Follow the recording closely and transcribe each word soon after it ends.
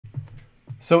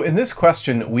So in this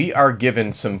question, we are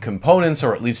given some components,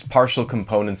 or at least partial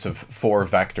components, of 4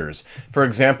 vectors. For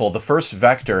example, the first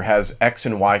vector has x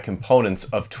and y components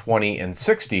of 20 and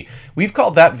 60. We've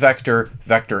called that vector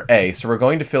vector A, so we're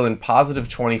going to fill in positive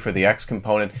 20 for the x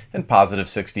component and positive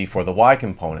 60 for the y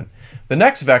component. The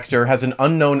next vector has an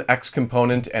unknown x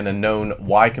component and a known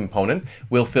y component.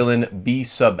 We'll fill in b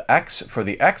sub x for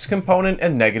the x component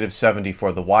and negative 70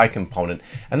 for the y component.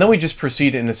 And then we just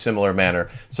proceed in a similar manner.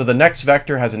 So the next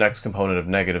vector has an x component of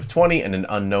negative 20 and an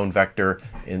unknown vector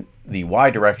in the y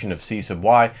direction of c sub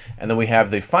y. And then we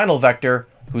have the final vector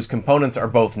whose components are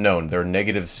both known. They're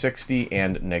negative 60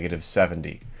 and negative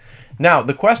 70. Now,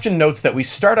 the question notes that we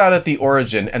start out at the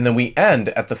origin and then we end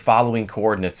at the following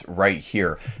coordinates right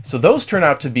here. So those turn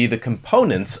out to be the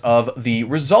components of the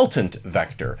resultant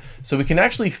vector. So we can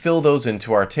actually fill those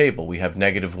into our table. We have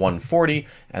negative 140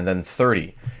 and then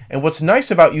 30. And what's nice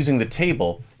about using the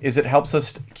table is it helps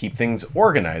us keep things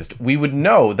organized. We would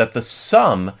know that the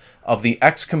sum of the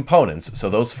x components, so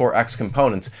those 4 x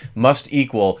components, must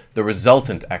equal the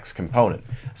resultant x component.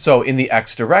 So in the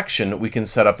x direction, we can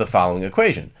set up the following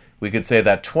equation. We could say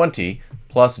that 20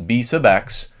 plus b sub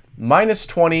x minus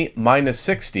 20 minus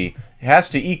 60 has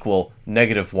to equal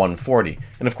negative 140.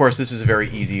 And of course, this is a very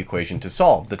easy equation to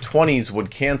solve. The 20s would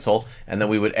cancel, and then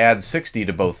we would add 60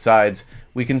 to both sides.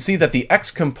 We can see that the x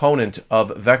component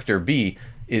of vector b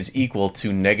is equal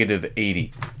to negative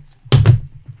 80.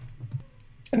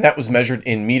 And that was measured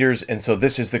in meters, and so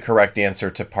this is the correct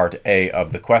answer to part A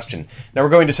of the question. Now we're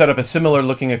going to set up a similar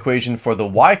looking equation for the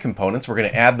y components. We're going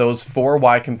to add those 4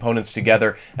 y components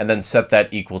together and then set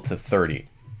that equal to 30.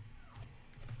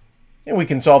 And we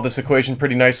can solve this equation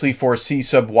pretty nicely. For c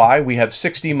sub y, we have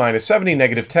 60 minus 70,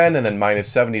 negative 10, and then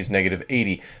minus 70 is negative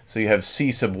 80. So you have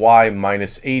c sub y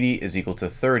minus 80 is equal to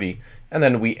 30. And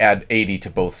then we add 80 to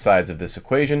both sides of this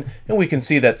equation, and we can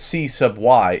see that c sub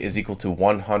y is equal to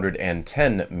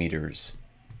 110 meters.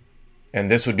 And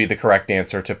this would be the correct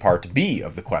answer to part B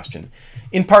of the question.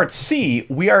 In part C,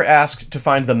 we are asked to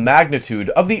find the magnitude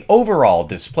of the overall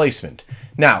displacement.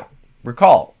 Now,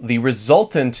 recall, the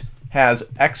resultant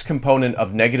has x component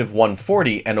of negative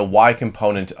 140 and a y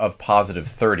component of positive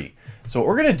 30. So what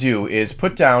we're going to do is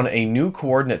put down a new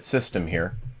coordinate system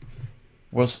here.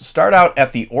 We'll start out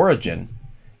at the origin,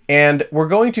 and we're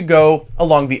going to go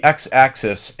along the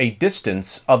x-axis a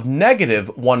distance of negative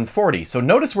 140. So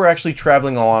notice we're actually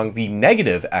traveling along the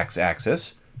negative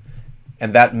x-axis,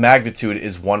 and that magnitude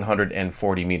is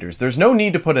 140 meters. There's no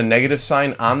need to put a negative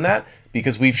sign on that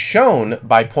because we've shown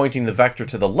by pointing the vector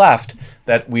to the left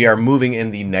that we are moving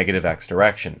in the negative x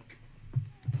direction.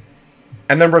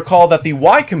 And then recall that the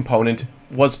y component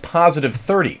was positive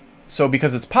 30. So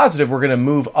because it's positive, we're going to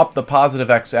move up the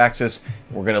positive x-axis.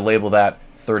 We're going to label that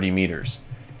 30 meters.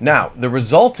 Now, the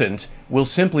resultant will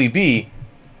simply be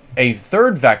a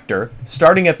third vector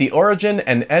starting at the origin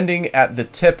and ending at the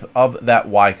tip of that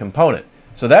y component.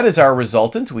 So that is our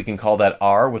resultant. We can call that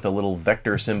r with a little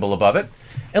vector symbol above it.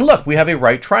 And look, we have a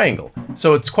right triangle.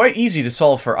 So it's quite easy to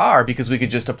solve for r because we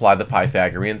could just apply the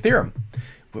Pythagorean theorem.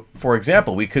 For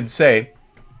example, we could say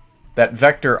that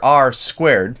vector r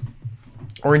squared,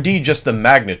 or indeed just the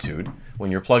magnitude.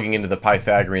 When you're plugging into the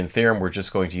Pythagorean theorem, we're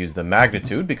just going to use the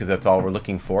magnitude because that's all we're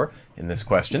looking for in this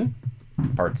question,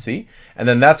 part C. And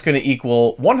then that's going to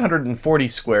equal 140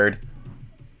 squared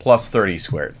plus 30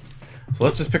 squared. So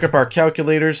let's just pick up our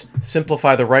calculators,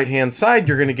 simplify the right-hand side.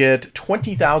 You're going to get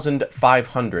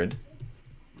 20,500.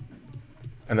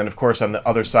 And then, of course, on the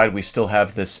other side, we still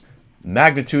have this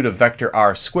magnitude of vector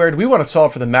r squared. We want to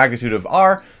solve for the magnitude of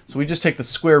r, so we just take the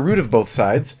square root of both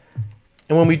sides.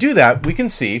 And when we do that, we can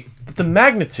see that the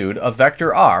magnitude of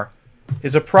vector r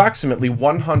is approximately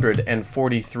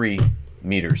 143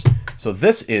 meters. So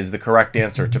this is the correct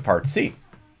answer to part C.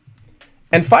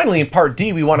 And finally, in part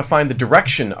D, we want to find the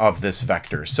direction of this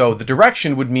vector. So the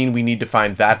direction would mean we need to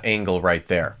find that angle right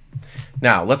there.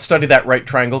 Now, let's study that right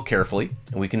triangle carefully.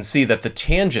 And we can see that the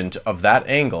tangent of that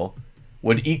angle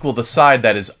would equal the side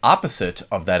that is opposite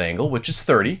of that angle, which is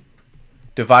 30,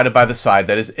 divided by the side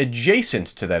that is adjacent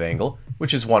to that angle,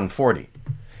 which is 140.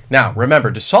 Now,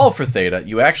 remember, to solve for theta,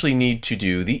 you actually need to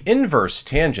do the inverse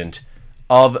tangent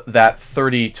of that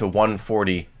 30 to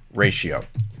 140 ratio.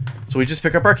 So we just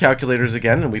pick up our calculators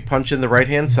again, and we punch in the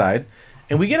right-hand side,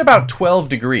 and we get about 12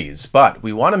 degrees, but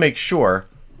we want to make sure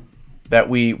that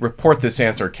we report this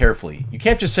answer carefully. You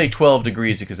can't just say 12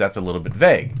 degrees because that's a little bit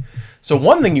vague. So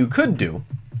one thing you could do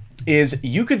is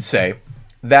you could say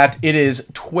that it is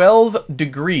 12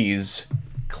 degrees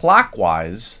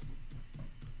clockwise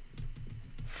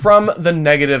from the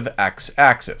negative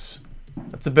x-axis.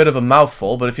 That's a bit of a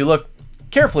mouthful, but if you look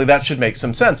carefully, that should make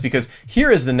some sense, because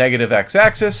here is the negative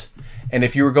x-axis, and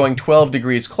if you were going 12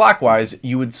 degrees clockwise,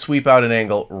 you would sweep out an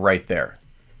angle right there.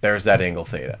 There's that angle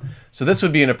theta. So this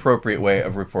would be an appropriate way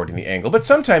of reporting the angle. But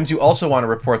sometimes you also want to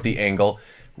report the angle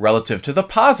relative to the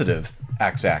positive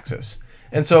x-axis.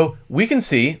 And so we can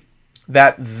see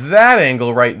that that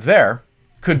angle right there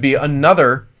could be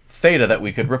another theta that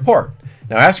we could report.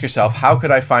 Now ask yourself, how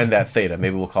could I find that theta?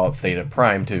 Maybe we'll call it theta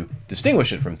prime to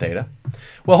distinguish it from theta.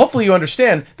 Well, hopefully you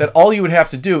understand that all you would have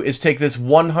to do is take this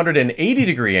 180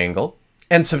 degree angle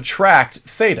and subtract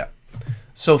theta.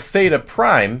 So theta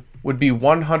prime would be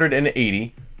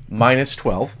 180 minus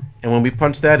 12. And when we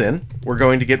punch that in, we're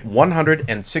going to get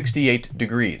 168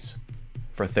 degrees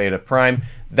for theta prime.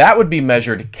 That would be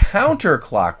measured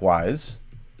counterclockwise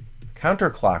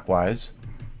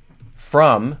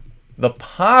from the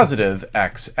positive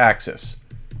x-axis.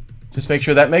 Just make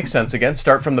sure that makes sense again.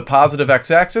 Start from the positive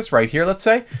x-axis right here, let's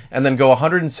say, and then go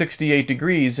 168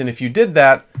 degrees. And if you did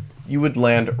that, you would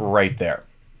land right there.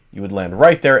 You would land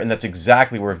right there, and that's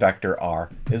exactly where vector r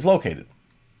is located.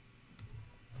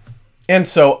 And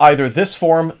so either this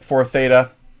form for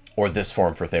theta or this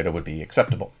form for theta would be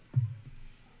acceptable.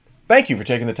 Thank you for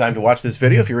taking the time to watch this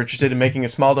video. If you're interested in making a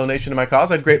small donation to my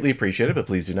cause, I'd greatly appreciate it, but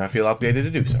please do not feel obligated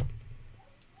to do so.